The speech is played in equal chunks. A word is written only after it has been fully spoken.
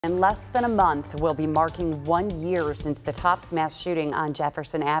In less than a month, we'll be marking 1 year since the Tops mass shooting on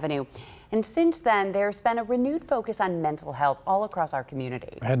Jefferson Avenue. And since then, there's been a renewed focus on mental health all across our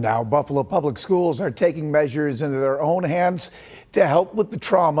community. And now Buffalo Public Schools are taking measures into their own hands to help with the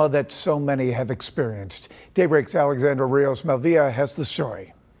trauma that so many have experienced. Daybreak's Alexandra Rios-Melvilla has the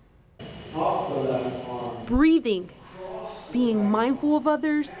story. Breathing, being mindful of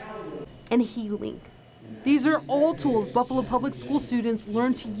others, and healing. These are all tools Buffalo Public School students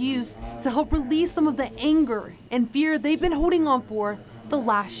learn to use to help release some of the anger and fear they've been holding on for the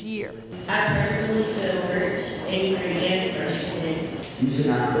last year. I personally feel hurt, angry, and frustrated. You should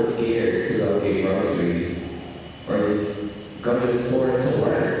not feel scared to go get groceries or just go to the store to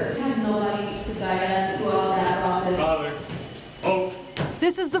work. We have nobody to guide us through all that process.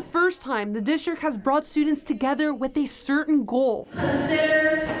 This is the first time the district has brought students together with a certain goal.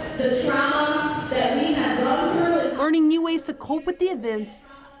 Consider the trauma that we have gone through. Learning new ways to cope with the events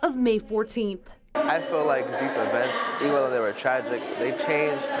of May 14th. I feel like these events, even though they were tragic, they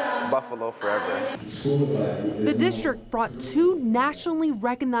changed Buffalo forever. The district brought 2 nationally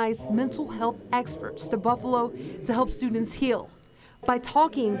recognized mental health experts to Buffalo to help students heal by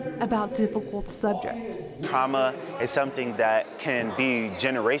talking about difficult subjects. Trauma is something that can be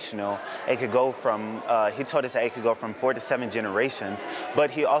generational. It could go from, he told us that it could go from 4 to 7 generations, but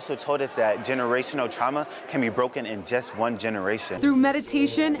he also told us that generational trauma can be broken in just 1 generation. Through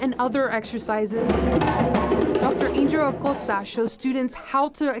meditation and other exercises, Dr. Angel Acosta shows students how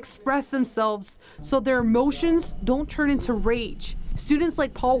to express themselves so their emotions don't turn into rage. Students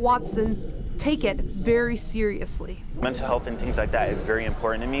like Paul Watson take it very seriously. Mental health and things like that is very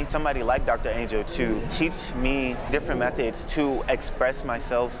important to me. Somebody like Dr. Angel to teach me different methods to express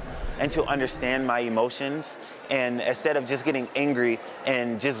myself and to understand my emotions, and instead of just getting angry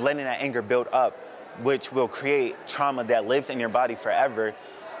and just letting that anger build up, which will create trauma that lives in your body forever,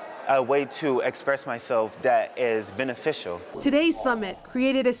 a way to express myself that is beneficial. Today's summit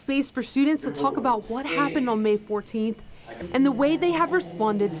created a space for students to talk about what happened on May 14th and the way they have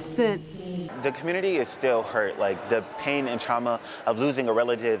responded since. The community is still hurt. Like, the pain and trauma of losing a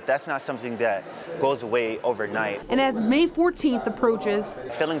relative, that's not something that goes away overnight. And as May 14th approaches,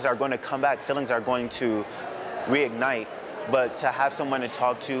 feelings are going to come back, feelings are going to reignite, but to have someone to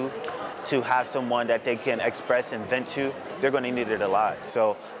talk to have someone that they can express and vent to, they're going to need it a lot.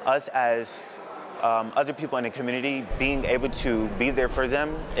 So us as other people in the community, being able to be there for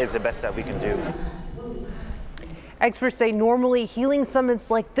them is the best that we can do. experts say normally healing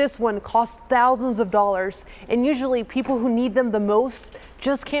summits like this one cost thousands of dollars, and usually people who need them the most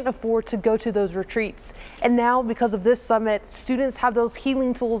just can't afford to go to those retreats. And now, because of this summit, students have those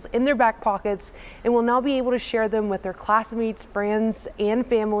healing tools in their back pockets and will now be able to share them with their classmates, friends, and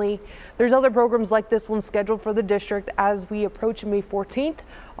family. There's other programs like this one scheduled for the district as we approach May 14th.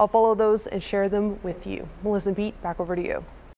 I'll follow those and share them with you. Melissa and Pete, back over to you.